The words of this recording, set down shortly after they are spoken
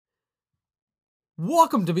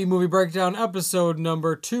Welcome to B-Movie Breakdown, episode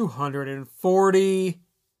number 240.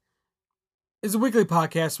 It's a weekly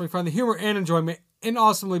podcast where we find the humor and enjoyment in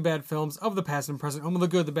awesomely bad films of the past and present, home of the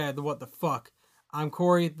good, the bad, the what the fuck. I'm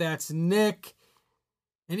Corey, that's Nick,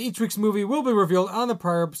 and each week's movie will be revealed on the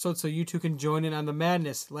prior episode so you two can join in on the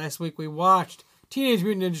madness. Last week we watched Teenage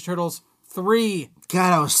Mutant Ninja Turtles 3.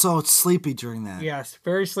 God, I was so sleepy during that. Yes,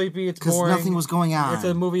 very sleepy, it's boring. Because nothing was going on. It's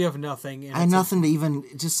a movie of nothing. I had nothing to even,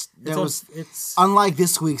 it's unlike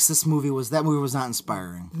this movie was not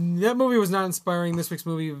inspiring. That movie was not inspiring. This week's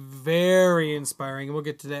movie, very inspiring, and we'll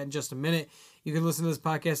get to that in just a minute. You can listen to this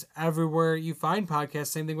podcast everywhere you find podcasts.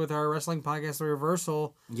 Same thing with our wrestling podcast, The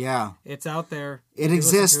Reversal. Yeah. It's out there. It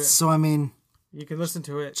exists, so I mean... You can listen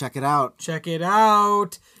to it. Check it out. Check it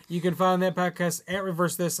out. You can find that podcast at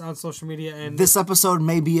Reverse This on social media. And this episode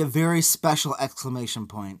may be a very special exclamation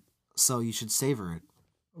point, so you should savor it.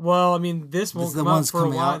 Well, I mean, this won't come out for a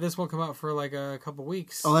while. This won't come out for like a couple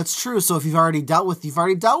weeks. Oh, that's true. So if you've already dealt with it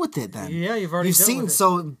then. Yeah, you've already dealt with it.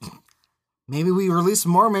 So maybe we released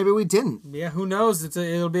more, maybe we didn't. Yeah, who knows?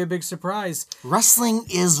 It'll be a big surprise. Wrestling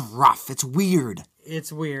is rough. It's weird.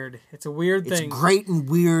 It's weird. It's a weird thing. It's great and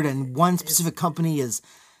weird, and one specific company is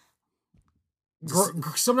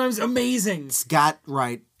sometimes amazing. It's got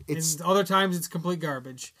right. And other times it's complete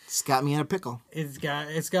garbage. It's got me in a pickle. It's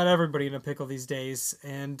got everybody in a pickle these days.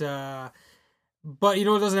 And but you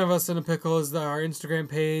know what doesn't have us in a pickle is our Instagram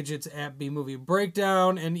page. It's at B-Movie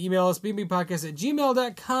Breakdown, and email us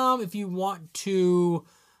bmovipodcast@gmail.com if you want to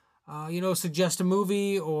suggest a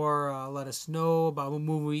movie or let us know about a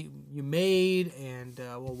movie you made, and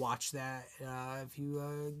we'll watch that if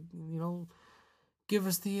you give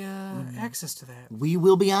us the access to that. We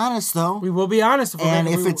will be honest, though. We will be honest.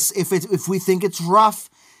 If we think it's rough,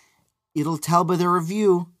 it'll tell by the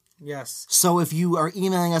review. Yes. So if you are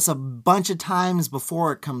emailing us a bunch of times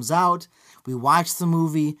before it comes out, we watch the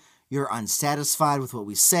movie, you're unsatisfied with what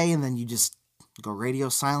we say, and then you just go radio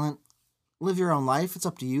silent. Live your own life. It's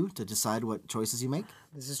up to you to decide what choices you make.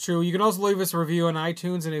 This is true. You can also leave us a review on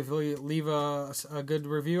iTunes, and if you leave a good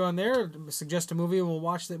review on there, suggest a movie, and we'll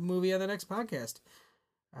watch that movie on the next podcast.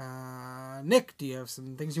 Nick, do you have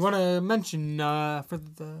some things you want to mention for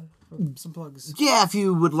some plugs? Yeah, if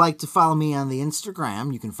you would like to follow me on the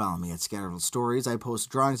Instagram, you can follow me at Scatterville Stories. I post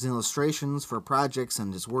drawings and illustrations for projects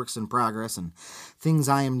and just works in progress and things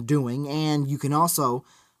I am doing. And you can also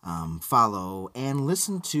follow and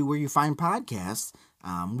listen to where you find podcasts.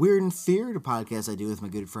 Weird and Feared, a podcast I do with my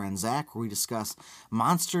good friend Zach, where we discuss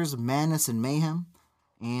monsters, madness, and mayhem.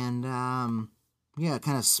 And,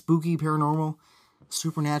 kind of spooky, paranormal,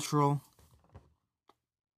 supernatural,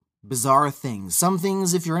 bizarre things. Some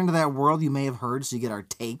things, if you're into that world, you may have heard, so you get our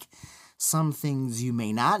take. Some things you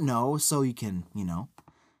may not know, so you can,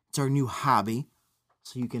 it's our new hobby,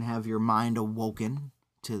 so you can have your mind awoken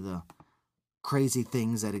to the crazy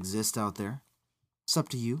things that exist out there. It's up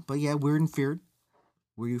to you. But yeah, Weird and Feared,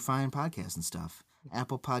 where you find podcasts and stuff.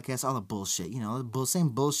 Apple Podcasts, all the bullshit. The same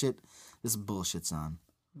bullshit this bullshit's on.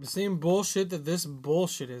 The same bullshit that this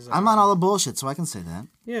bullshit is on. I'm on all the bullshit, so I can say that.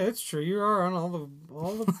 Yeah, that's true. You are on all the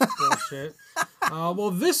bullshit.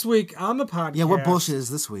 Well, this week on the podcast... Yeah, what bullshit is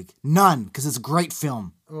this week? None, because it's a great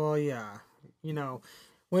film. Well, yeah.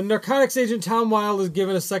 When narcotics agent Tom Wilde is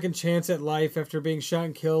given a second chance at life after being shot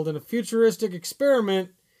and killed in a futuristic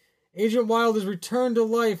experiment, Agent Wilde is returned to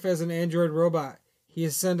life as an android robot. He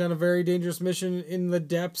is sent on a very dangerous mission in the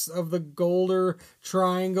depths of the Golder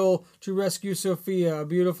Triangle to rescue Sophia, a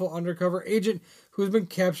beautiful undercover agent who has been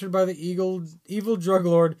captured by the evil drug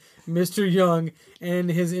lord, Mr. Young, and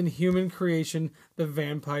his inhuman creation, the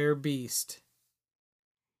Vampire Beast.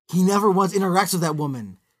 He never once interacts with that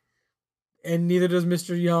woman. And neither does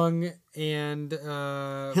Mr. Young and...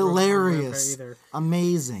 hilarious. Either.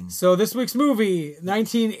 Amazing. So this week's movie,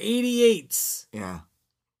 1988's... Yeah.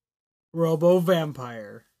 Robo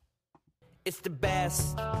Vampire. It's the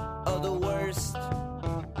best of the worst.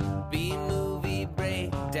 B-movie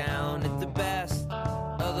breakdown. It's the best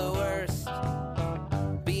of the worst.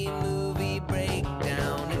 B-movie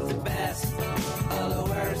breakdown. It's the best of the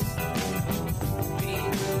worst.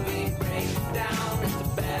 B-movie breakdown. It's the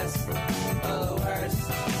best of the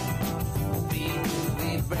worst.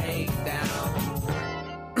 B-movie breakdown.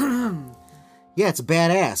 Yeah, it's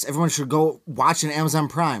badass. Everyone should go watch it on Amazon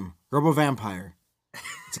Prime. Robo Vampire.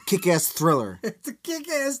 It's a kick-ass thriller. It's a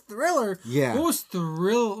kick-ass thriller. Yeah. What was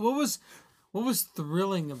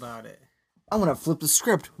thrilling about it? I'm gonna flip the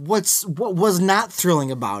script. What was not thrilling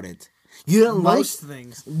about it? You didn't most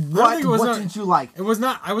things. What didn't you like? It was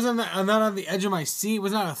not. I was not on the edge of my seat. It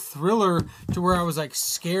was not a thriller to where I was like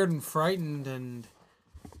scared and frightened and.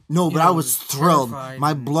 No, but I was thrilled.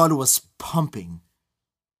 My blood was pumping.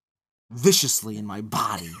 viciously in my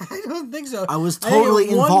body. I don't think so. I was think at totally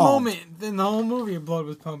one involved. moment in the whole movie, blood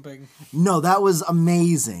was pumping. No, that was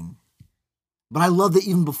amazing. But I loved it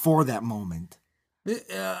even before that moment.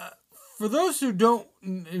 For those who don't,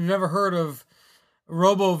 you've never heard of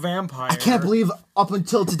Robo Vampire. I can't believe up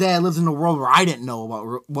until today I lived in a world where I didn't know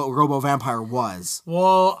about what Robo Vampire was.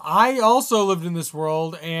 Well, I also lived in this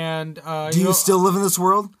world, and Do you still live in this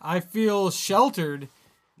world? I feel sheltered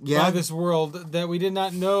by this world that we did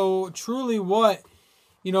not know truly what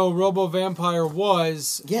Robo Vampire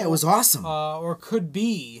was. Yeah, it was awesome. Or could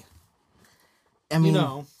be. I mean,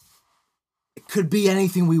 it could be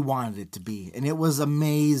anything we wanted it to be, and it was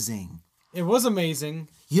amazing. It was amazing.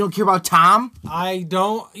 You don't care about Tom? I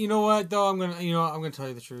don't. You know what though? I'm gonna tell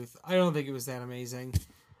you the truth. I don't think it was that amazing.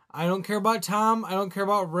 I don't care about Tom. I don't care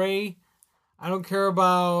about Ray. I don't care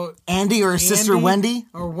about Andy or his sister Wendy?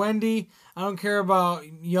 Or Wendy. I don't care about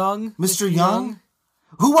Young. Mr. Young?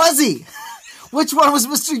 Who was he? Which one was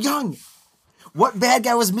Mr. Young? What bad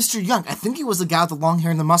guy was Mr. Young? I think he was the guy with the long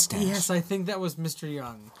hair and the mustache. Yes, I think that was Mr.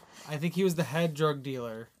 Young. I think he was the head drug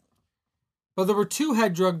dealer. But there were two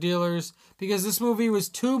head drug dealers because this movie was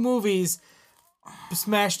two movies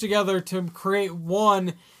smashed together to create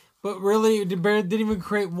one. But really, it didn't even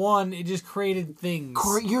create one. It just created things.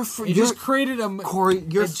 Corey, it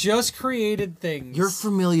just created things. You're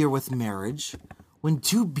familiar with marriage. When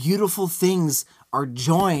two beautiful things are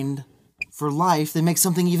joined for life, they make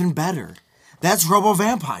something even better. That's Robo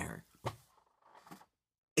Vampire.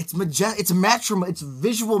 It's It's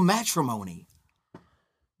visual matrimony.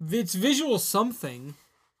 It's visual something.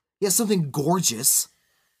 Yeah, something gorgeous.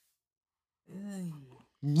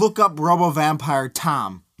 Look up Robo Vampire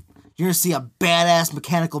Tom. You're going to see a badass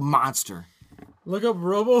mechanical monster. Look up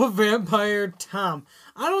Robo Vampire Tom.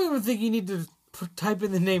 I don't even think you need to type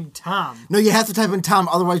in the name Tom. No, you have to type in Tom,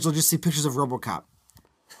 otherwise you'll just see pictures of RoboCop.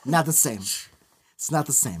 Not the same. It's not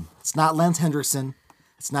the same. It's not Lance Hendrickson.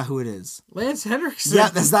 It's not who it is. Lance Henriksen? Yeah,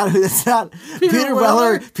 that's not who. That's not Peter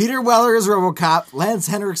Weller. Peter Weller is RoboCop. Lance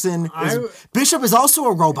Henriksen is... Bishop is also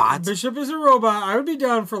a robot. Bishop is a robot. I would be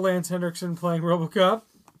down for Lance Henriksen playing RoboCop.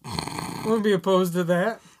 Wouldn't be opposed to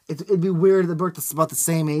that. It'd be weird that we're about the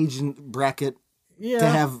same age and bracket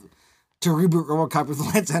to reboot RoboCop with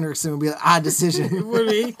Lance Henriksen would be an odd decision. It would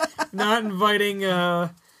be. Not inviting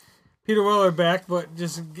Peter Weller back, but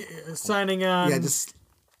just signing on. Yeah,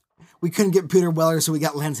 we couldn't get Peter Weller, so we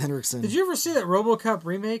got Lance Henriksen. Did you ever see that RoboCop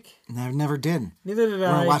remake? No, I never did. Neither did I. We're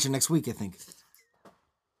going to watch it next week, I think.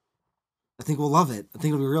 I think we'll love it. I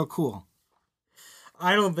think it'll be real cool.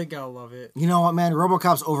 I don't think I'll love it. You know what, man?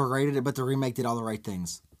 RoboCop's overrated, but the remake did all the right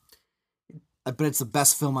things. I bet it's the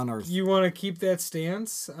best film on earth. You want to keep that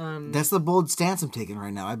stance? That's the bold stance I'm taking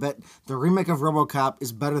right now. I bet the remake of RoboCop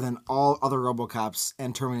is better than all other RoboCops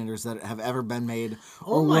and Terminators that have ever been made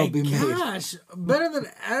or will be made. Oh my gosh. Better than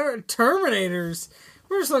Terminators.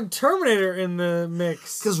 Where's like Terminator in the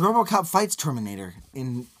mix? Because RoboCop fights Terminator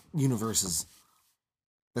in universes.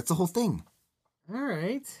 That's the whole thing. All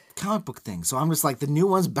right. Comic book thing. So I'm just like, the new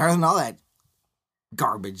one's better than all that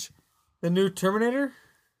garbage. The new Terminator?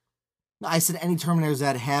 No, I said any Terminators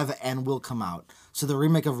that have and will come out. So the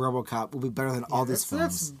remake of RoboCop will be better than all these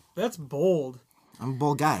films. That's bold. I'm a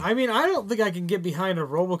bold guy. I mean, I don't think I can get behind a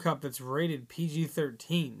RoboCop that's rated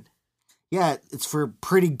PG-13. Yeah, it's for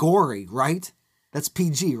pretty gory, right? That's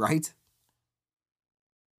PG, right?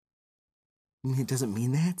 It doesn't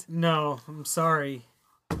mean that? No, I'm sorry.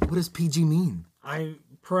 What does PG mean?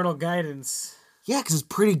 Parental guidance. Yeah, because it's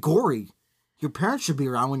pretty gory. Your parents should be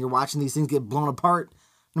around when you're watching these things get blown apart.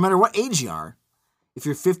 No matter what age you are. If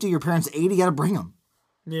you're 50, your parents 80, you gotta bring them.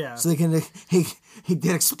 Yeah. So they can, he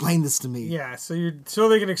did explain this to me. Yeah, so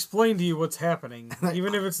they can explain to you what's happening.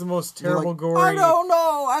 Even if it's the most terrible, like, gory. I don't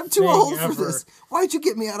know, I'm too old ever. for this. Why'd you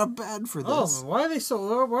get me out of bed for this? Oh, why are they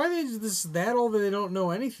that old that they don't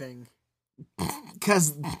know anything?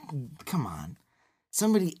 Because, come on.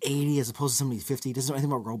 Somebody 80 as opposed to somebody 50 doesn't know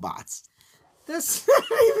anything about robots. That's not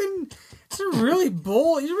even... It's really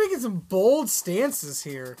bold. You're making some bold stances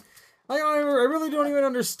here. I really don't even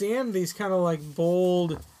understand these kind of like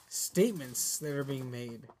bold statements that are being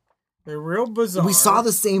made. They're real bizarre. We saw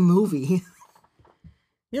the same movie.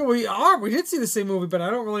 Yeah, we did see the same movie, but I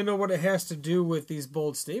don't really know what it has to do with these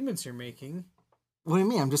bold statements you're making. What do you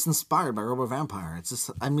mean? I'm just inspired by Robo Vampire. It's just,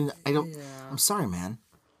 I mean, I don't... Yeah. I'm sorry, man.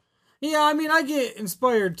 Yeah, I mean, I get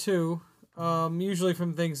inspired too. Usually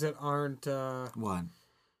from things that aren't... What?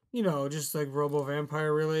 You know, just like Robo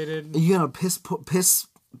Vampire related. Are you gonna piss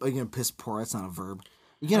Are you gonna piss pour? That's not a verb.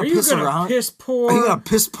 Are you gonna piss pour? Are you gonna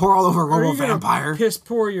piss pour all over Robo Vampire? Piss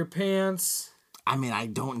pour your pants? I mean, I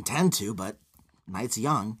don't intend to, but night's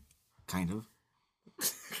young, kind of.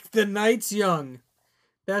 the night's young.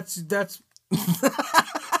 That's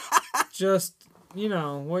just, you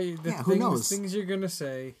know, what who knows? things you're gonna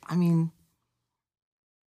say. I mean,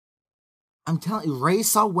 I'm telling you, Ray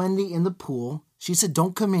saw Wendy in the pool. She said,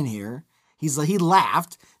 "Don't come in here." He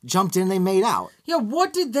laughed, jumped in, they made out. Yeah,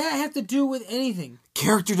 what did that have to do with anything?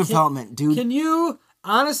 Character development, dude. Can you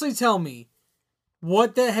honestly tell me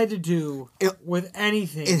what that had to do with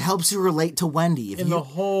anything? It helps you relate to Wendy.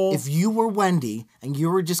 If you were Wendy and you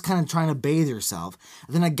were just kind of trying to bathe yourself,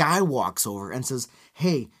 and then a guy walks over and says,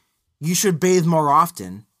 "Hey, you should bathe more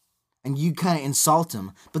often," and you kind of insult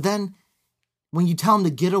him, but then when you tell him to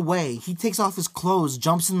get away, he takes off his clothes,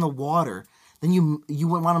 jumps in the water, then you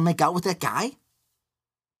wouldn't want to make out with that guy?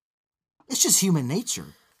 It's just human nature.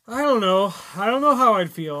 I don't know. I don't know how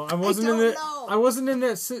I'd feel. I wasn't in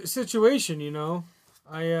that situation, you know.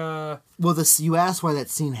 Well, you asked why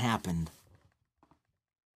that scene happened.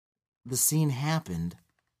 The scene happened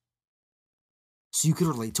so you could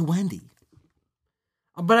relate to Wendy.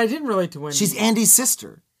 But I didn't relate to Wendy. She's Andy's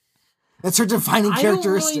sister. That's her defining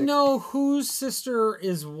characteristic. I don't really know whose sister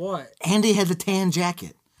is what. Andy had the tan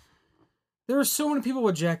jacket. There are so many people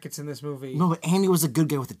with jackets in this movie. No, but Andy was a good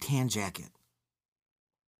guy with a tan jacket.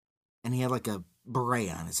 And he had like a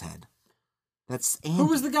beret on his head. That's Andy. Who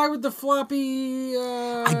was the guy with the floppy...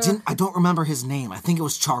 I don't remember his name. I think it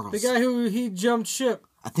was Charles. The guy who he jumped ship.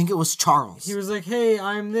 I think it was Charles. He was like, "Hey,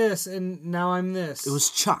 I'm this, and now I'm this." It was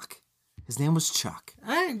Chuck. His name was Chuck.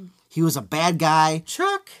 Hey, He was a bad guy.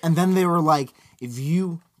 Chuck. And then they were like, do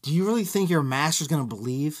you really think your master's going to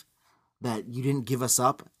believe that you didn't give us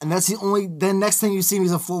up? And that's then next thing you see him,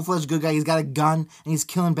 he's a full-fledged good guy. He's got a gun, and he's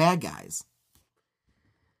killing bad guys.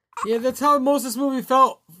 Yeah, that's how most of this movie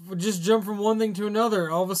felt. Just jump from one thing to another.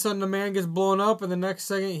 All of a sudden, a man gets blown up, and the next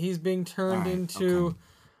second, he's being turned into,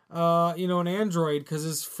 an android, because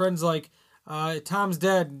his friend's like, Tom's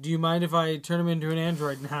dead. Do you mind if I turn him into an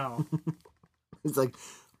android now? It's like,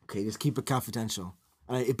 okay, just keep it confidential.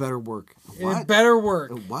 It better work. It better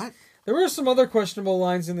work. What? There were some other questionable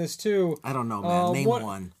lines in this, too. I don't know, man. Name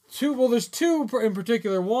one. There's two in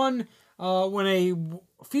particular. One, when a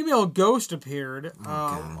female ghost appeared,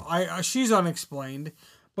 she's unexplained,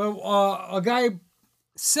 but a guy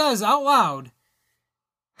says out loud,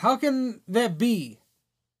 "How can that be?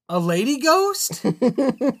 A lady ghost?"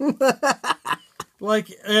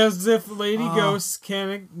 Like, as if lady ghosts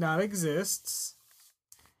not exist.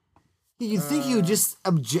 You'd think he would just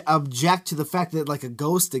object to the fact that, like, a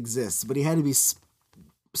ghost exists, but he had to be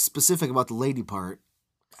specific about the lady part.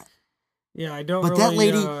 Yeah, I don't But really... that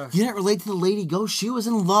lady, you didn't relate to the lady ghost. She was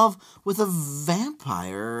in love with a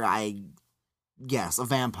vampire, Yes, a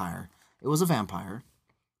vampire. It was a vampire.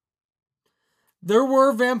 There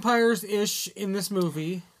were vampires-ish in this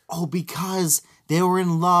movie. Oh, because they were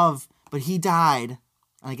in love, but he died.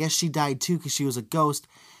 And I guess she died too because she was a ghost.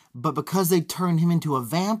 But because they turned him into a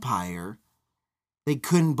vampire, they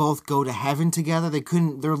couldn't both go to heaven together.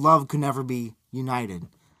 Their love could never be united.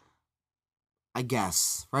 I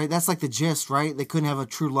guess, right? That's like the gist, right? They couldn't have a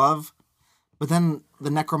true love. But then the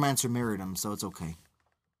necromancer married him, so it's okay.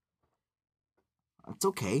 It's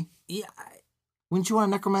okay. Yeah. Wouldn't you want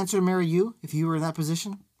a necromancer to marry you if you were in that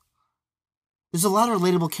position? There's a lot of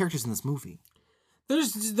relatable characters in this movie.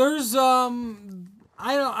 There's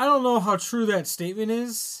I don't know how true that statement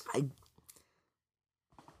is.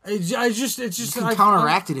 It's just you can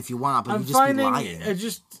counteract it if you want, but you just be lying.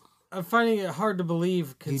 I'm finding it hard to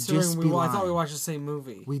believe considering I thought we watched the same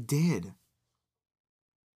movie. We did.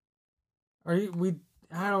 I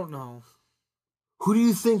don't know. Who do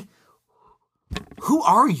you think? Who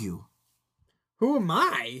are you? Who am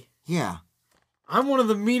I? Yeah. I'm one of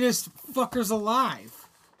the meanest fuckers alive.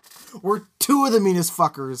 We're two of the meanest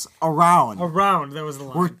fuckers around. That was the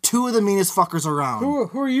line. We're two of the meanest fuckers around.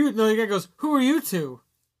 Who are you? No, the guy goes, "Who are you two?"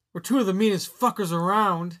 We're two of the meanest fuckers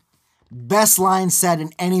around. Best line said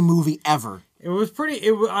in any movie ever.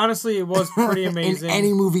 Honestly, it was pretty amazing. In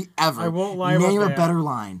any movie ever. I won't lie about that. Name a better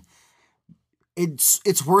line.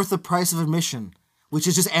 It's worth the price of admission, which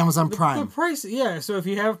is just Amazon Prime. The price, yeah. So if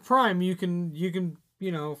you have Prime, you can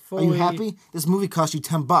fully. Are you happy? This movie cost you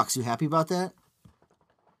 $10. You happy about that?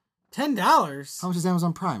 $10? How much is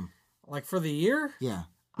Amazon Prime? Like for the year? Yeah.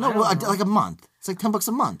 No, like a month. It's like $10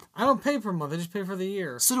 a month. I don't pay per month. I just pay for the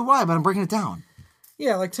year. So do I, but I'm breaking it down.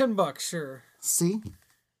 Yeah, like $10, sure. See?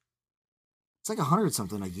 It's like $100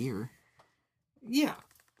 something a year. Yeah.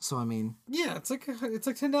 So I mean, Yeah, it's like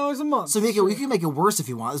 $10 a month. so we can make it worse if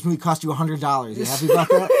you want. This movie cost you $100. You happy about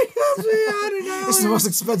that? This is the most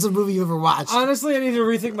expensive movie you ever watched. Honestly, I need to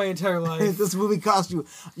rethink my entire life. This movie cost you.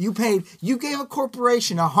 You gave a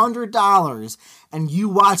corporation $100, and you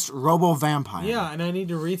watched Robo Vampire. Yeah, and I need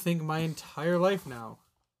to rethink my entire life now.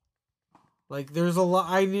 Like, there's a lot.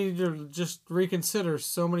 I need to just reconsider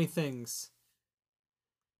so many things.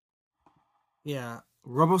 Yeah.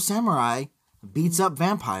 Robo Samurai beats up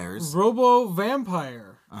vampires. Robo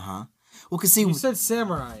Vampire. Well, cause see, You said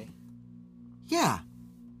samurai. yeah,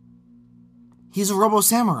 he's a Robo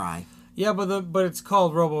Samurai. Yeah, but it's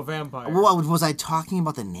called Robo Vampire. What was I talking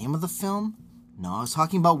about? The name of the film? No, I was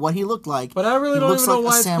talking about what he looked like. But I really He don't looks even know like a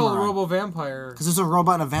why it's called samurai. Robo Vampire. Because there's a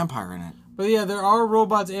robot and a vampire in it. But yeah, there are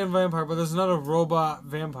robots and vampire, but there's not a robot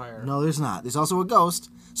vampire. No, there's not. There's also a ghost,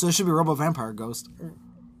 so there should be a Robo Vampire ghost.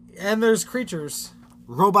 And there's creatures.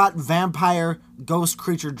 Robot, vampire, ghost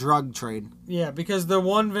creature drug trade. Yeah, because the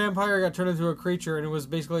one vampire got turned into a creature, and it was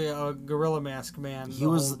basically a gorilla mask man. He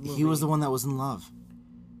was the one that was in love.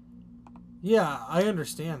 Yeah, I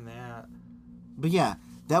understand that. But yeah,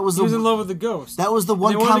 that was He was in love with the ghost. That was the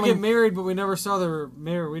one They wanted to common. get married, but we never saw their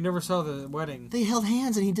marriage. We never saw the wedding. They held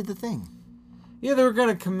hands and he did the thing. Yeah, they were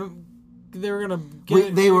gonna get. They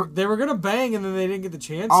were gonna bang, and then they didn't get the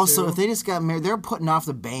chance. also to. if they just got married, they were putting off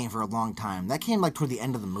the bang for a long time. That came like toward the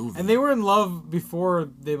end of the movie. And they were in love before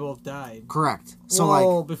they both died. Correct.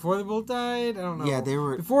 So before they both died, I don't know. Yeah, they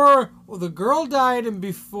were- before. Well, the girl died, and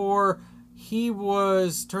before he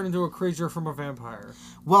was turned into a creature from a vampire.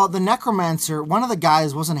 well, the necromancer, one of the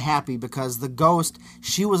guys wasn't happy because the ghost,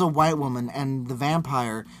 she was a white woman, and the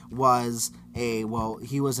vampire was he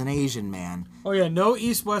was an Asian man. Oh yeah, no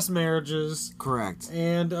East-West marriages. Correct.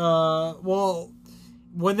 And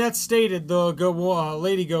when that's stated, the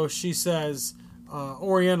lady ghost, she says,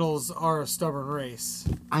 Orientals are a stubborn race.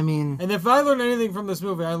 I mean, And if I learned anything from this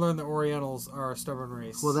movie, I learned that Orientals are a stubborn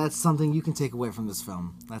race. well, that's something you can take away from this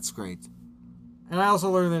film. That's great. And I also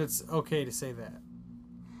learned that it's okay to say that.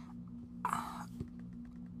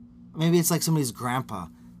 Maybe it's like somebody's grandpa.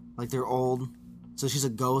 Like they're old, so she's a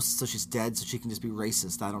ghost, so she's dead, so she can just be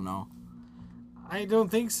racist. I don't know. I don't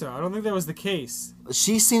think so. I don't think that was the case.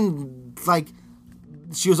 She seemed like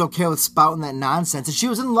she was okay with spouting that nonsense, and she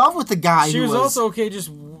was in love with the guy. She who was also okay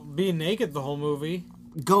just being naked the whole movie.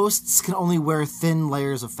 Ghosts can only wear thin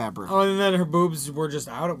layers of fabric. Oh, and then her boobs were just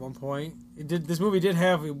out at one point. This movie did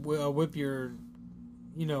have a whip your,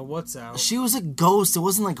 what's out. She was a ghost. It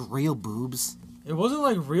wasn't like real boobs. It wasn't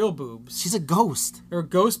like real boobs. She's a ghost. They were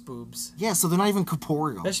ghost boobs. Yeah, so they're not even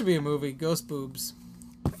corporeal. That should be a movie, Ghost Boobs.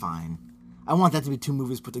 Fine. I want that to be two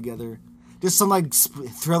movies put together. Just some like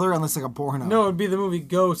thriller, unless like a porno. No, it'd be the movie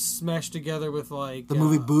Ghosts smashed together with like The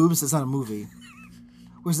movie Boobs. It's not a movie.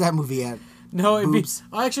 Where's that movie at? No, it'd Boobs.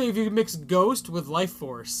 be actually if you could mix Ghost with Life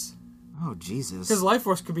Force, Oh Jesus. because Life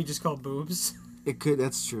Force could be just called Boobs. It could.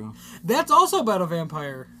 That's true. That's also about a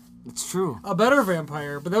vampire, It's true. a better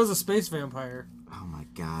vampire, but that was a space vampire, Oh my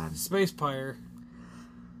God. space pyre.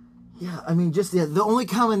 Yeah, I mean, just the only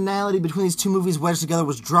commonality between these two movies wedged together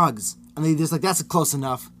was drugs, and they just like that's close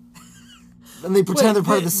enough. And they pretend they're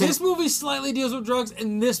part of the same. This movie slightly deals with drugs,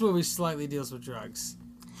 and this movie slightly deals with drugs.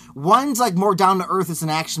 One's like more down to earth. It's an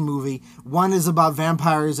action movie. One is about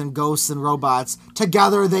vampires and ghosts and robots.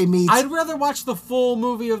 Together they meet. I'd rather watch the full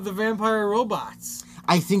movie of the vampire robots.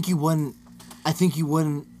 I think you wouldn't.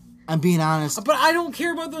 I'm being honest. But I don't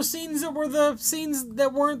care about those scenes that were the scenes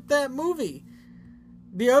that weren't that movie.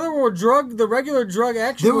 The other were the regular drug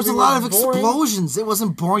action. There was a movie lot of boring. explosions. It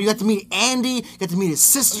wasn't boring. You got to meet Andy. You got to meet his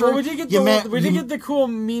sister. Well, we did get you met, we did you, get the cool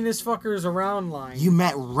meanest fuckers around line. You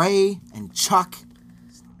met Ray and Chuck.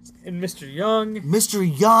 And Mr. Young.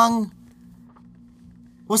 Mr. Young.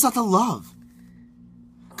 What's not to love?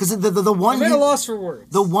 Because the one I'm at a loss for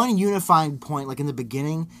words. the one unifying point, like in the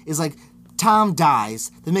beginning, is like Tom dies.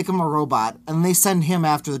 They make him a robot, and they send him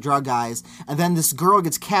after the drug guys. And then this girl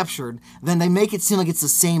gets captured. Then they make it seem like it's the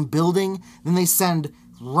same building. Then they send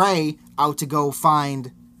Ray out to go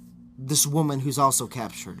find this woman who's also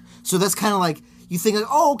captured. So that's kind of like you think, like,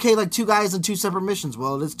 oh, okay, like two guys on two separate missions.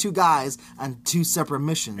 Well, it's two guys on two separate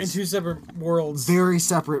missions. in two separate worlds. Very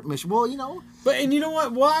separate mission. Well, you know. And you know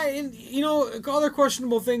what? Why? And other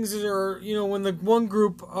questionable things are, when the one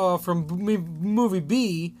group from movie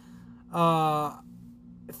B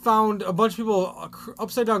found a bunch of people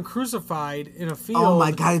upside down crucified in a field. Oh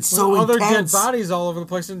my God, it's so with other intense. dead bodies all over the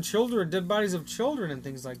place, and dead bodies of children and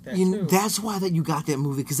things like that too. That's why you got that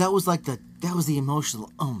movie, because that was the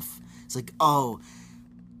emotional oomph. It's like, oh,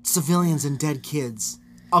 civilians and dead kids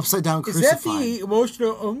upside down Is crucified. that the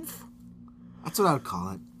emotional oomph? That's what I would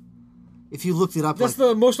call it. If you looked it up, That's the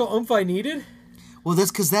emotional oomph I needed? well,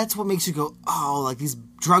 that's what makes you go, oh, like these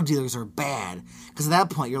drug dealers are bad. Because at that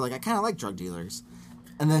point, you're like, I kind of like drug dealers.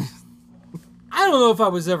 And then... I don't know if I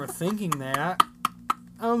was ever thinking that.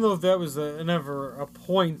 I don't know if that was ever a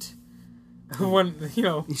point when,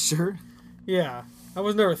 You sure? Yeah. I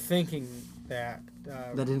was never thinking that.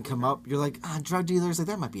 That didn't come up? You're like, drug dealers, like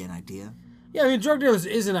that might be an idea. Yeah, I mean, drug dealers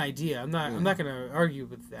is an idea. I'm not going to argue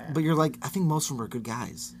with that. But you're like, I think most of them are good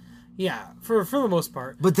guys. Yeah, for the most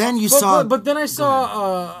part. But then But then I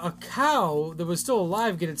saw a cow that was still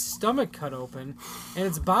alive get its stomach cut open and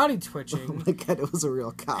its body twitching. Oh my God, it was a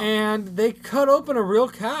real cow. And they cut open a real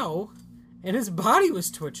cow and its body was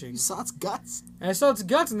twitching. You saw its guts. And I saw its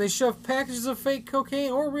guts and they shoved packages of fake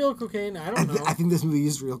cocaine or real cocaine. I don't know. I think this movie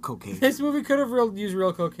used real cocaine. This movie could have used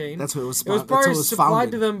real cocaine. That's what it was. It was probably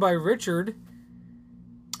supplied to them by Richard.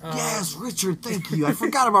 Yes, Richard, thank you. I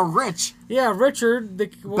forgot about Rich. Yeah, Richard.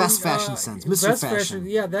 Best fashion sense. Mr. Fashion.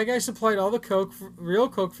 Yeah, that guy supplied all the coke, real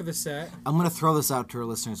coke for the set. I'm going to throw this out to our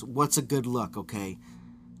listeners. What's a good look, okay?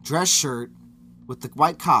 Dress shirt with the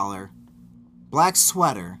white collar, black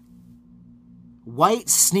sweater, white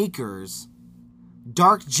sneakers,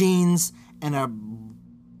 dark jeans, and a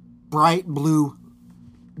bright blue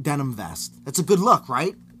denim vest. That's a good look,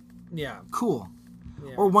 right? Yeah. Cool.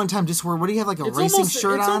 Yeah. Or one time just wear, what do you have, like a racing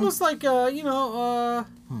shirt it's on? almost like, I don't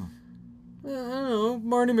know,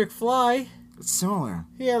 Marty McFly. It's similar.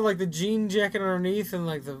 He had like the jean jacket underneath and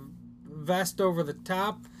like the vest over the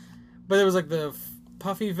top. But it was like the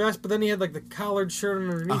puffy vest, but then he had like the collared shirt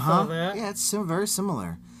underneath all that. Yeah, it's very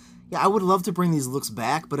similar. Yeah, I would love to bring these looks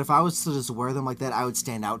back, but if I was to just wear them like that, I would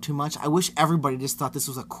stand out too much. I wish everybody just thought this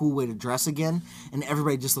was a cool way to dress again, and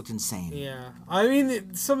everybody just looked insane. Yeah. I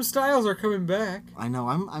mean, some styles are coming back. I know.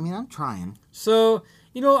 I'm trying. So,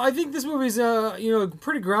 I think this movie's,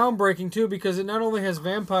 pretty groundbreaking, too, because it not only has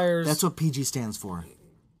vampires... That's what PG stands for.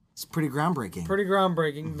 It's pretty groundbreaking. Pretty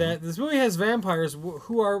groundbreaking. That this movie has vampires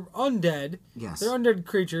who are undead. Yes. They're undead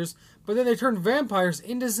creatures, but then they turn vampires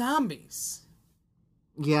into zombies.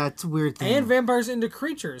 Yeah, it's a weird thing. And vampires into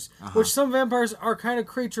creatures, which some vampires are kind of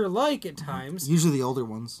creature-like at times. Usually the older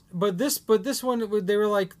ones. But this one,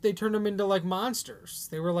 they turned them into like monsters.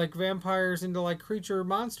 They were like vampires into like creature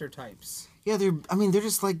monster types. Yeah, they're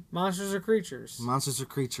just like... Monsters or creatures. Monsters or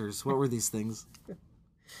creatures. What were these things? I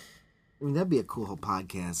mean, that'd be a cool whole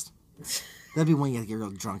podcast. That'd be one you get real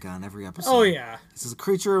drunk on every episode. Oh, yeah. This is a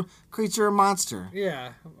creature or monster.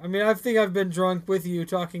 Yeah. I mean, I think I've been drunk with you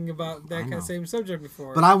talking about that kind of same subject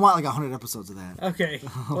before. But I want like 100 episodes of that. Okay.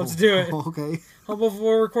 Let's do it. Okay.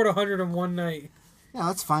 We'll record 100 in one night. Yeah,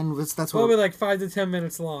 that's fine. That's Probably like 5 to 10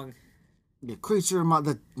 minutes long. Yeah, creature,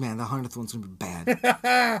 the 100th one's going to be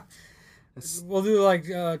bad. We'll do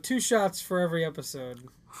like 2 shots for every episode.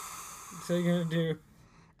 So you're going to do...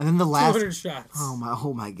 And then the last... 200 shots.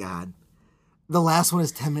 Oh my God. The last one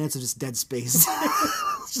is 10 minutes of just dead space.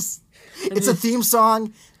 It's a theme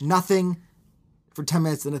song, nothing, for 10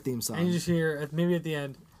 minutes, then a theme song. And you just hear, maybe at the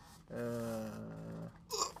end,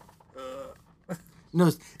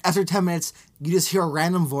 No, after 10 minutes, you just hear a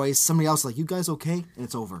random voice, somebody else like, you guys okay? And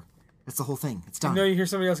it's over. That's the whole thing. It's done. you hear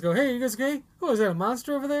somebody else go, hey, you guys okay? Oh, is that a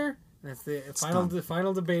monster over there? That's the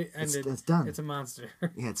final debate ended. It's done. It's a monster.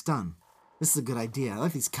 Yeah, it's done. This is a good idea. I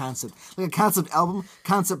like these concepts. Like a concept album,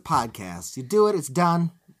 concept podcast. You do it, it's done,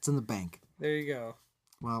 it's in the bank. There you go.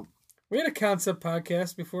 Well, we had a concept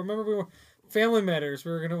podcast before. Remember, we were Family Matters. We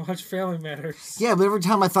were going to watch Family Matters. yeah, but every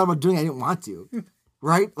time I thought about doing it, I didn't want to.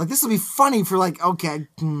 Right? Like, this would be funny for like, okay,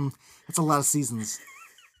 that's a lot of seasons.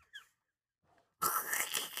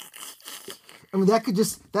 I mean, that could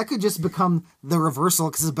just become the reversal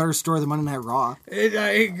because it's a better story than Monday Night Raw.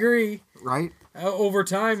 I agree. Right? Over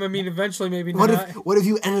time, I mean, eventually, maybe not. What if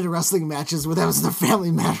you ended the wrestling matches where that was the Family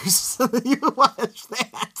Matters so that you watch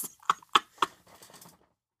that?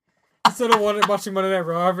 Instead of watching Monday Night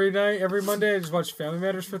Raw every Monday, I just watch Family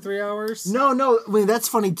Matters for 3 hours? No, I mean, that's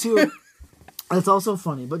funny too. That's also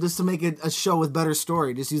funny, but just to make it a show with better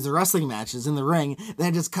story, just use the wrestling matches in the ring,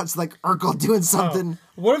 then it just cuts like Urkel doing something.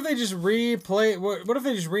 What if they just what if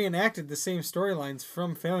they just reenacted the same storylines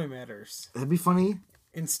from Family Matters? That'd be funny.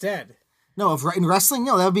 Instead. No, if in wrestling,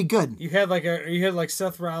 no, that would be good. You had like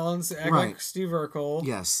Seth Rollins act like Steve Urkel.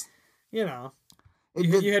 Yes. You know.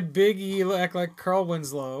 You had Big E act like Carl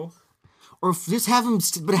Winslow. Or just have him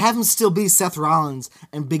still be Seth Rollins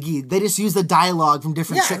and Big E. They just use the dialogue from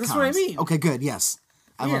different sitcoms. Yeah, that's what I mean. Okay, good. Yes,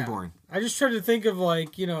 I'm on board. I just tried to think of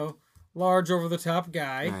large over the top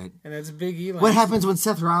guy, right. And that's Big E. What happens when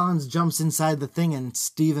Seth Rollins jumps inside the thing and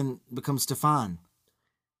Steven becomes Stefan?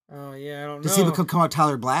 Oh yeah, I don't know. Does he come out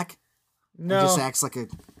Tyler Black? No, and just acts like a.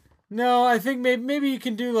 No, I think maybe you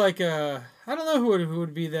can do like a. I don't know who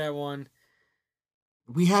would be that one.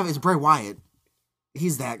 It's Bray Wyatt.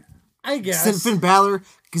 He's that. I guess Finn Balor,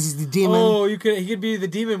 because he's the demon. Oh, he could be the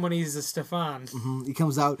demon when he's a Stefan. Mm-hmm. He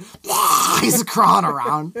comes out, he's crawling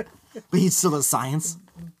around, but he's still a science.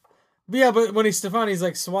 But yeah, but when he's Stefan, he's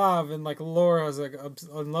like suave, and like Laura's like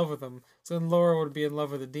in love with him. So then Laura would be in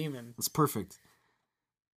love with the demon. That's perfect.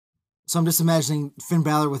 So I'm just imagining Finn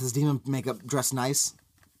Balor with his demon makeup, dressed nice,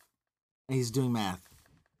 and he's doing math.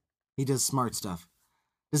 He does smart stuff.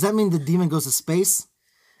 Does that mean the demon goes to space?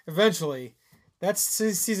 Eventually. That's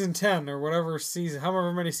season 10 or whatever season,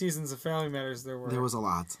 however many seasons of Family Matters there were. There was a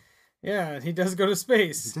lot. Yeah, he does go to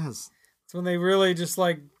space. He does. It's when they really just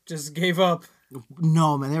gave up.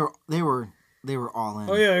 No, man, they were all in.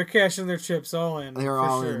 Oh yeah, they're cashing their chips all in. They were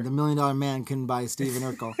all in. The $1 Million Man couldn't buy Steven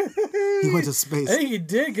Urkel. He went to space. I think he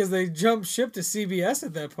did because they jumped ship to CBS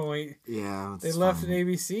at that point. Yeah, they left an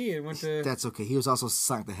ABC and went to. That's okay. He was also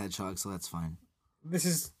Sonic the Hedgehog, so that's fine. This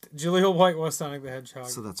is Jaleel White was Sonic the Hedgehog,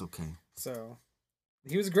 so that's okay. So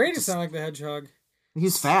he was great as Sonic the Hedgehog.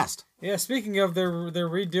 He's fast. Yeah. Speaking of, they're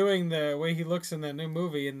redoing the way he looks in that new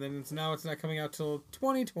movie, and then it's not coming out till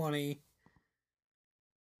 2020.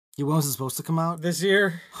 When was it supposed to come out? This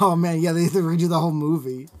year. Oh man, yeah, they redo the whole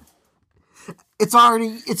movie. It's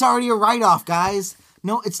already a write-off, guys.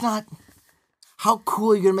 No, it's not. How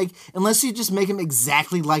cool are you gonna make? Unless you just make him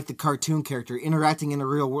exactly like the cartoon character, interacting in a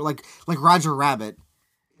real world, like Roger Rabbit.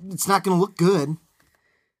 It's not gonna look good.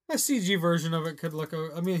 A CG version of it could look.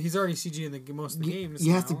 I mean, he's already CG in most of the games.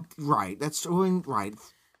 You have to right. That's right.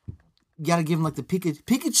 You gotta give him like the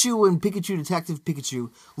Pikachu and Pikachu Detective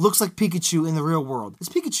Pikachu looks like Pikachu in the real world. It's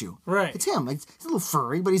Pikachu. Right. It's him. He's a little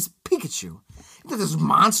furry, but he's Pikachu. This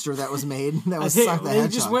monster that was made that was Sonic the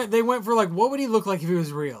Hedgehog. They went for like, what would he look like if he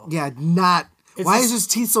was real? Yeah, not. Why is his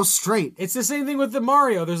teeth so straight? It's the same thing with the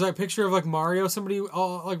Mario. There's like a picture of like Mario, somebody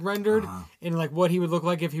rendered, and like what he would look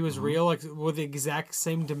like if he was real, like with the exact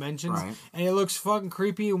same dimensions. Right. And it looks fucking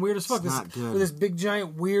creepy and weird as fuck. It's not good. With this big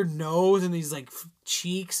giant weird nose and these like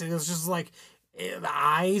cheeks, and it's just like the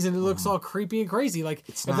eyes, and it looks all creepy and crazy. Like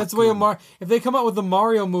if that's the way if they come out with the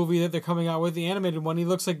Mario movie that they're coming out with, the animated one, he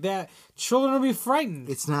looks like that, children will be frightened.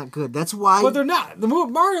 It's not good. That's why. But they're not. The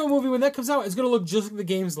Mario movie, when that comes out, is gonna look just like the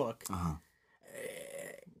games look.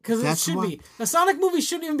 Because it should be. A Sonic movie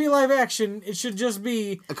shouldn't even be live action. It should just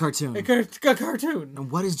be a cartoon. A cartoon. And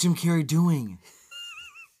what is Jim Carrey doing?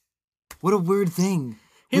 What a weird thing.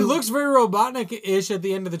 He looks very Robotnik-ish at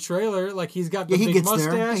the end of the trailer. Like he's got the big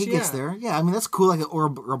mustache. There. He gets there. Yeah, I mean that's cool. Like a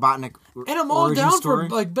Robotnik. And I'm all down for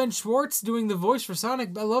like Ben Schwartz doing the voice for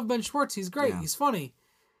Sonic. I love Ben Schwartz. He's great. Yeah. He's funny.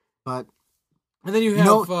 But. And then you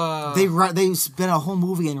have they spent a whole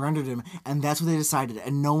movie and rendered him, and that's what they decided,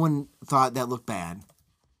 and no one thought that looked bad.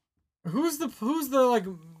 Who's the like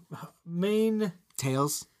main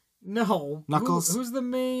Tails? No. Knuckles? Who's the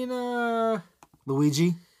main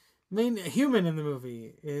Luigi? Main human in the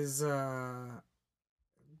movie is got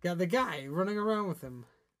the guy running around with him.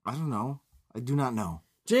 I don't know. I do not know.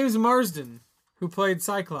 James Marsden, who played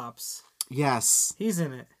Cyclops. Yes. He's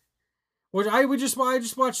in it. Which I just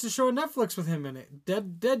watched the show on Netflix with him in it.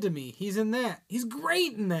 Dead to Me. He's in that. He's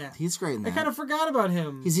great in that. He's great in that. I kind of forgot about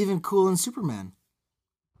him. He's even cool in Superman.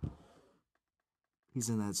 He's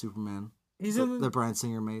in that Superman. He's in the Bryan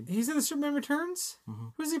Singer made. He's in the Superman Returns? Mm-hmm.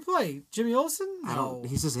 Who does he play? Jimmy Olsen? No.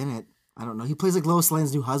 He's just in it. I don't know. He plays like Lois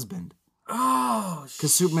Lane's new husband. Oh,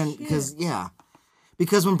 Because Superman,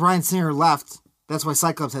 because when Bryan Singer left, that's why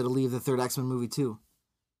Cyclops had to leave the third X-Men movie too.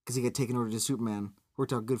 Because he got taken over to Superman.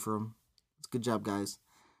 Worked out good for him. It's good job, guys.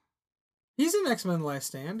 He's in X-Men Last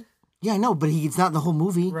Stand. Yeah, I know, but he's not in the whole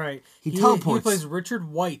movie. Right. He teleports. He plays Richard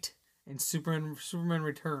White in Superman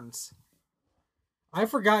Returns. I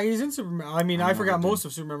forgot he's in Superman. I mean, I forgot most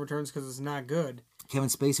of Superman Returns because it's not good. Kevin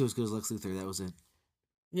Spacey was good as Lex Luthor. That was it.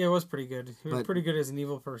 Yeah, it was pretty good. He was pretty good as an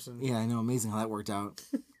evil person. Yeah, I know. Amazing how that worked out.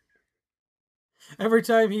 Every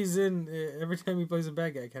time he plays a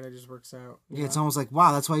bad guy, it kind of just works out. Yeah, it's almost like,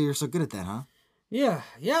 wow, that's why you're so good at that, huh? Yeah.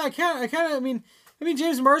 I mean,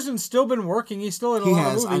 James Marsden's still been working. He's still in a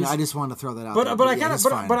lot of movies. I just wanted to throw that out.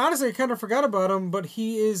 But honestly, I kind of forgot about him. But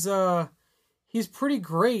he is, he's pretty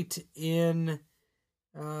great in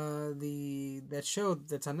that show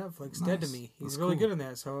that's on Netflix, nice. Dead to Me. He's really good in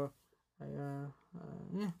that. So, yeah.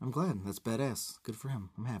 I'm glad. That's badass. Good for him.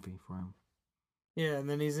 I'm happy for him. Yeah, and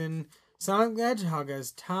then he's in Sonic the Hedgehog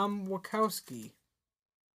as Tom Wachowski.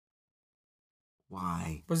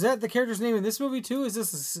 Why? Was that the character's name in this movie too? Is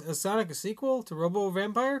this a Sonic sequel to Robo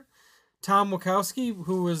Vampire? Tom Wachowski,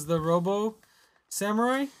 who was the Robo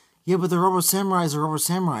Samurai? Yeah, but the Robo Samurai is a Robo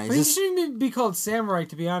Samurai. But he shouldn't even be called Samurai,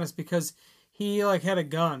 to be honest, because he like had a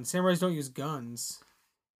gun. Samurais don't use guns.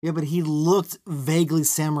 Yeah, but he looked vaguely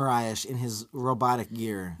samurai-ish in his robotic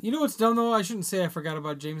gear. You know what's dumb though? I shouldn't say I forgot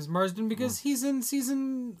about James Marsden because he's in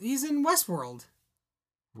Westworld.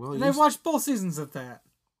 Well, And I've watched both seasons of that.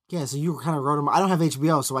 yeah, so you kind of wrote him. I don't have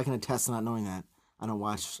HBO, so I can attest to not knowing that. I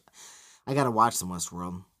gotta watch some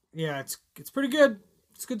Westworld. Yeah, it's pretty good.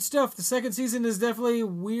 It's good stuff. The second season is definitely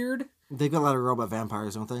weird. They've got a lot of robot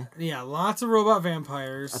vampires, don't they? Yeah, lots of robot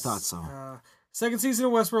vampires. I thought so. Second season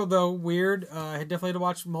of Westworld, though, weird. I definitely had to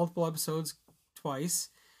watch multiple episodes twice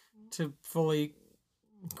to fully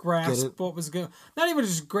grasp what was going. Not even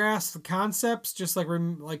just grasp the concepts, just like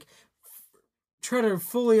try to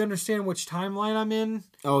fully understand which timeline I'm in.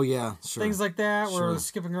 Oh yeah, sure. Things like that, where I Sure. was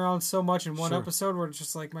skipping around so much in one Sure. episode, where it's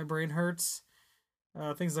just like my brain hurts.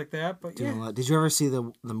 Things like that, but Doing a yeah, lot. Did you ever see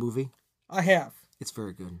the movie? I have. It's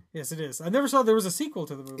very good. Yes, it is. I never saw there was a sequel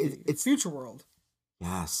to the movie. It's Future World.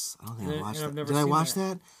 Yes, I don't think And I watched I've that. never Did I seen watch that.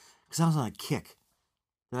 that? Because I was on a kick.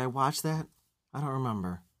 Did I watch that? I don't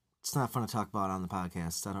remember. It's not fun to talk about on the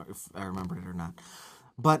podcast. I don't if I remember it or not.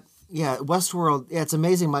 But yeah, Westworld. Yeah, it's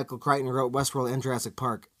amazing. Michael Crichton wrote Westworld and Jurassic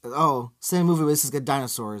Park. Oh, same movie. But this has got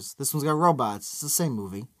dinosaurs. This one's got robots. It's the same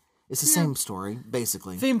movie. It's the same story,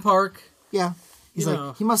 basically. Theme park. Yeah. He's You like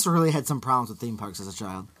know. he must have really had some problems with theme parks as a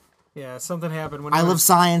child. Yeah, something happened when I he love went,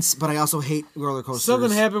 science, but I also hate roller coasters.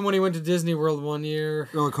 something happened when he went to Disney World one year.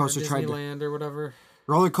 Roller coaster or tried to- Disneyland or whatever.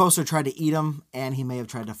 Roller coaster tried to eat him, and he may have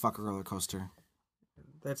tried to fuck a roller coaster.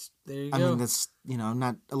 There you I go. mean, that's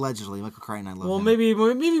not allegedly. Michael Crichton, I love Well, him. maybe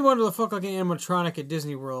he wanted to fuck like an animatronic at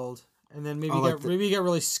Disney World, and then maybe Oh, like maybe he got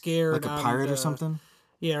really scared. like a on pirate or the- something.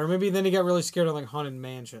 Yeah, or maybe then he got really scared on like Haunted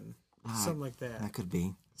Mansion, Ah, something like that. That could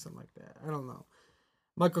be. Something like that. I don't know.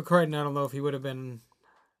 Michael Crichton, I don't know if he would have been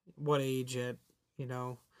what age at,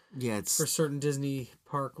 Yeah, it's for certain Disney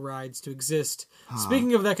park rides to exist.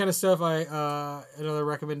 Speaking of that kind of stuff, another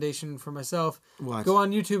recommendation for myself. what? Go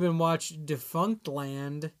on YouTube and watch Defunct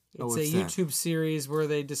Land. It's Oh, a what's that? YouTube series where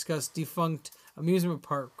they discuss defunct amusement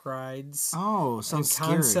park rides Oh, and sounds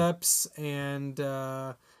scary. concepts and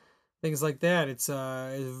things like that. It's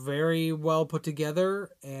very well put together,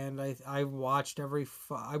 and I watched I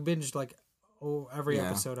binged like every Yeah.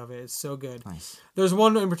 episode of it. It's so good. Nice. There's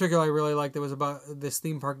one in particular I really liked that was about this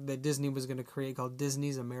theme park that Disney was going to create called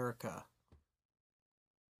Disney's America.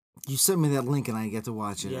 You sent me that link and I get to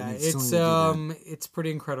watch it. Yeah, I still need to do it's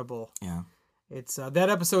pretty incredible. that. Yeah. It's that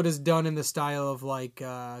episode is done in the style of like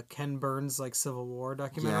Ken Burns' like Civil War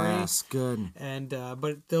documentary. Yes, good. And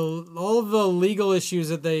but all of the legal issues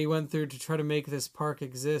that they went through to try to make this park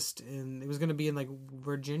exist, and it was going to be in like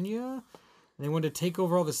Virginia, and they wanted to take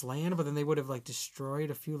over all this land, but then they would have like destroyed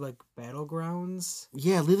a few like battlegrounds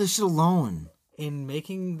Yeah, leave this shit alone. in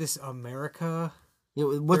making this America Yeah,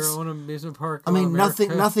 their what's? own amusement park. I mean, called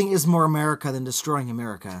America. nothing is more America than destroying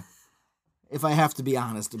America. If I have to be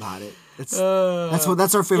honest about it, that's our It favorite would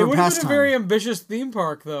have been pastime. a very ambitious theme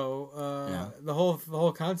park, though. Yeah. The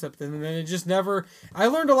whole concept, and then it just never. I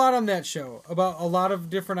learned a lot on that show about a lot of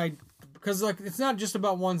different because like it's not just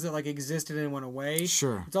about ones that like existed and went away.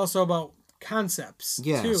 Sure. It's also about concepts.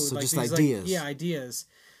 Yeah, too. so like just these, ideas. ideas.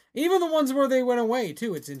 Even the ones where they went away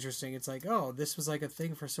too. It's interesting. It's like, oh, this was like a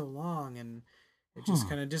thing for so long, and it just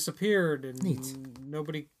kind of disappeared, and Neat.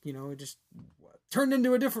 nobody, it just turned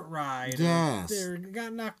into a different ride. Yes. Or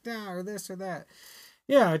got knocked down, or this or that.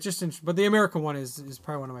 Yeah, it's just but the American one is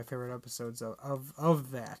probably one of my favorite episodes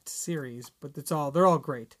of that series. But they're all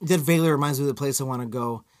great. That vaguely reminds me of the place I want to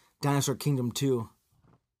go, Dinosaur Kingdom 2.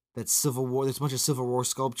 That's Civil War. There's a bunch of Civil War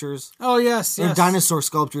sculptures. Oh yes, They're yes. dinosaur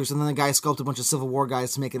sculptures, and then the guy sculpted a bunch of Civil War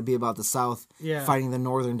guys to make it be about the South Yeah. fighting the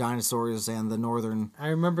northern dinosaurs and the northern. I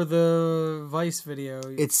remember the Vice video.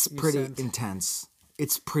 It's you pretty sent. intense.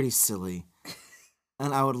 It's pretty silly,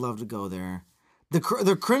 and I would love to go there. The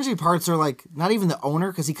cringy parts are like not even the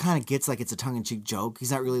owner, because he kind of gets like it's a tongue in cheek joke.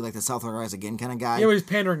 He's not really like the South Rise Again kind of guy, Yeah, but he's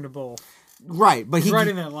pandering to Bull. right? But He's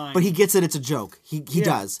writing that line. But he gets it. It's a joke. He Yeah.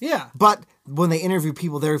 does. Yeah. But when they interview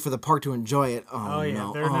people there for the park to enjoy it, Oh yeah,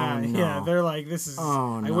 no, they're oh, not. no. Yeah, they're like, this is.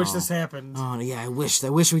 Oh, I wish no. this happened. Oh yeah, I wish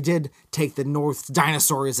we did take the North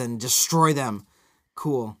dinosaurs and destroy them.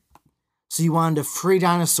 Cool. So you wanted to free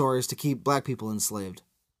dinosaurs to keep black people enslaved?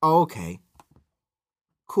 Oh, okay.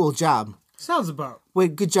 Cool job. Sounds about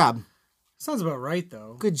Wait, good job. right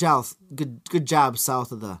though. Good job. Good job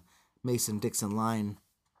south of the Mason-Dixon line.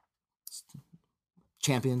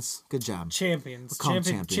 Champions. Good job. Champions. We'll call 'em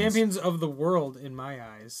champions. Champions of the world in my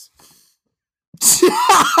eyes.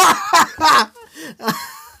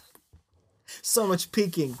 So much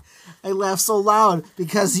peeking. I laughed so loud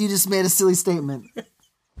because you just made a silly statement.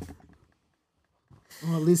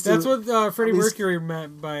 Well, at least That's what Freddie at least- Mercury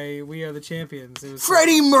meant by "We Are the Champions." It was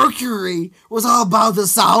Freddie Mercury was all about the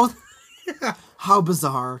South. How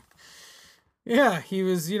bizarre. yeah, he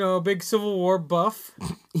was a big Civil War buff.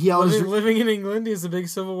 He always Living in England, he's a big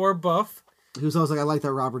Civil War buff. he was always like, I like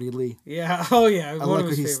that Robert E. Lee. Yeah, oh yeah, it was I one like of what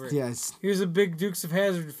his he's favorites. yeah, it's He was a big Dukes of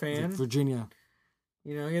Hazzard fan. Virginia.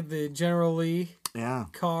 He had the General Lee Yeah.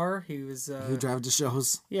 car. He was He would drive to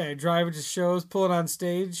shows. yeah, drive it to shows, pull it on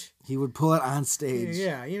stage. He would pull it on stage.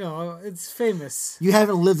 Yeah, it's famous. You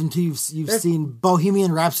haven't lived until you've seen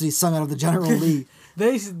Bohemian Rhapsody sung out of the General Lee.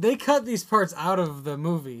 They cut these parts out of the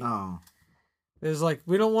movie. Oh. There's like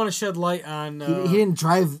we don't want to shed light on. He didn't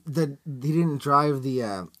drive the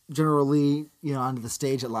General Lee, onto the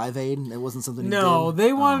stage at Live Aid. It wasn't something. No, he did.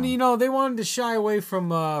 they wanted, they wanted to shy away from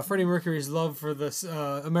Freddie Mercury's love for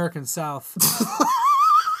the American South.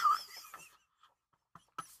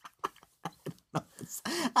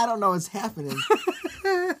 I don't know what's happening.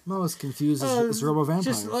 I'm almost confused as Robo Vampire.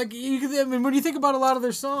 Just like when you think about a lot of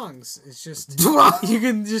their songs, it's just you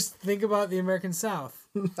can just think about the American South.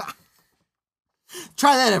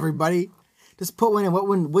 Try that, everybody. Just put one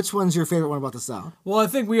in. Which one's your favorite one about the South? Well, I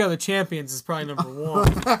think "We Are the Champions" is probably number one.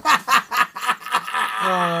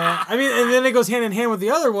 And then it goes hand in hand with the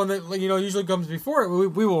other one that usually comes before it.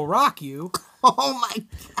 We Will Rock You. Oh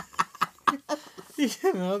my! These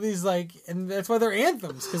and that's why they're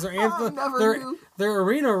anthems because they're anthems. never knew. They're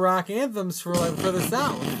arena rock anthems for the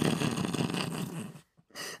South.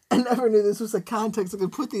 I never knew this was the context I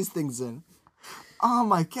could put these things in. Oh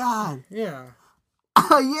my god! Yeah.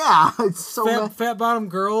 Yeah, it's so Fat Bottom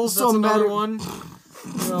Girls. so That's another mad- one.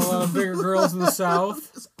 A lot of bigger girls in the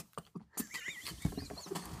South.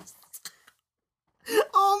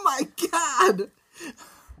 Oh my god!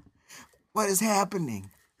 What is happening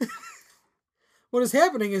What is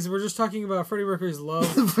happening is we're just talking about Freddie Mercury's love.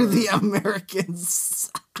 for the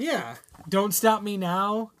Americans? Yeah. Don't Stop Me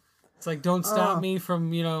Now. It's like don't stop me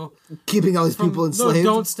from Keeping all these people enslaved.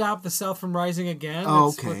 don't stop the South from rising again.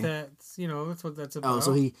 Oh, That's okay. that's what that's about. Oh,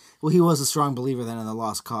 so he was a strong believer then in the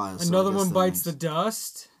lost cause. Another so I guess one that bites the makes-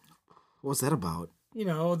 dust. What's that about?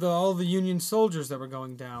 All the Union soldiers that were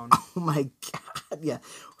going down. Oh my god! Yeah,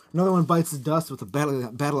 another one bites the dust with the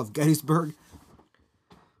Battle of Gettysburg.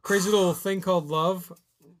 Crazy little thing called love.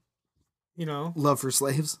 Love for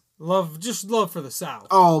slaves. Just love for the South.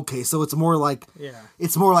 Oh, okay. So it's more like Yeah.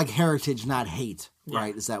 heritage, not hate, Yeah.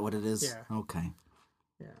 right? Is that what it is? Yeah. Okay.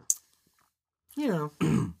 Yeah.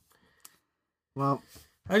 Well,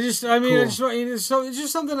 It's just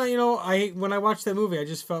something when I watched that movie, I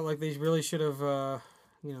just felt like they really should have,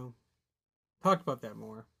 talked about that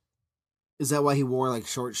more. is that why he wore like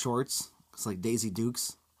short shorts? It's like Daisy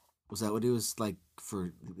Dukes. Was that what he was like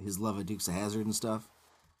for his love of Dukes of Hazzard and stuff?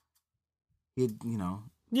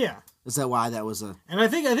 Yeah. Is that why that was a? And I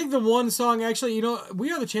think the one song actually,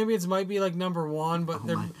 "We Are the Champions" might be like number one, but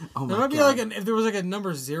there might be God. if there was like a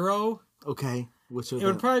number 0, Okay, which it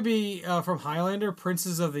would probably be from Highlander,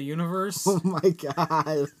 "Princes of the Universe." Oh my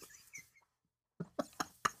god!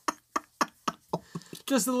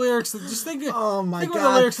 Just the lyrics. Just think. Oh my think god! about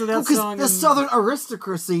the lyrics of that Because song. the and- Southern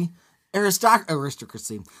aristocracy.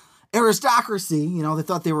 They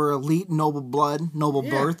thought they were elite, noble blood, noble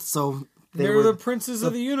Yeah. birth. So They're were the princes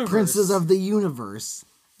of the universe. princes of the universe.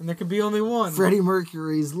 And there could be only one. Freddie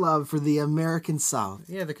Mercury's love for the American South.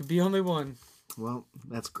 Yeah, there could be only one. Well,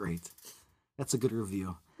 that's great. That's a good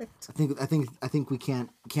review. I think we can't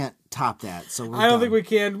top that. So we're I don't done. think we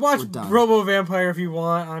can. Watch done. Robo Vampire if you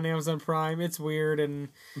want on Amazon Prime. It's weird and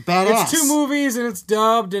Badass. it's 2 movies and it's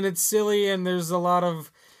dubbed and it's silly and there's a lot of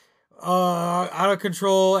out of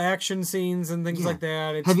control action scenes and things Yeah. like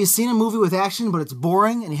that. It's, Have you seen a movie with action but it's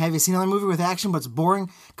boring? And have you seen another movie with action but it's boring?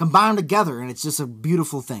 Combine them together and it's just a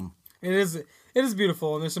beautiful thing. it is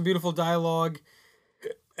beautiful and there's some beautiful dialogue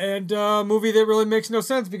and a movie that really makes no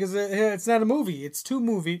sense because it's not a movie. It's 2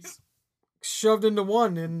 movies shoved into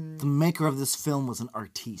one and The maker of this film was an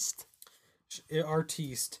artiste.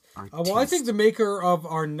 artiste. Well, I Artiste. think the maker of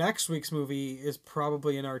our next week's movie is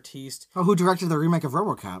probably an artiste. Oh, who directed the remake of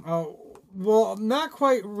RoboCop? Oh, well, not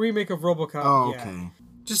quite remake of RoboCop Oh, yet. okay.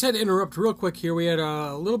 Just had to interrupt real quick here. We had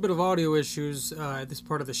a little bit of audio issues at this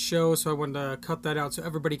part of the show, so I wanted to cut that out so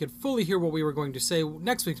everybody could fully hear what we were going to say.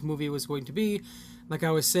 Next week's movie was going to be, like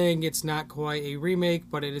I was saying, it's not quite a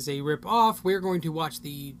remake, but it is a rip-off. We're going to watch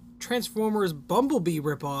the Transformers Bumblebee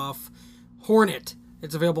rip-off, Hornet.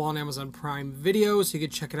 It's available on Amazon Prime Video, so you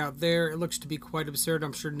can check it out there. It looks to be quite absurd.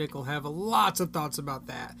 I'm sure Nick will have lots of thoughts about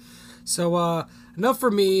that. So, enough for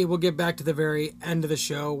me. We'll get back to the very end of the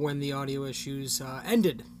show when the audio issues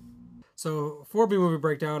ended. So, for B Movie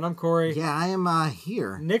Breakdown, I'm Corey. Yeah, I am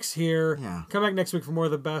here. Nick's here. Yeah. Come back next week for more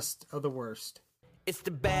of the best of the worst. It's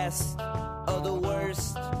the best of the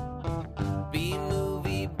worst.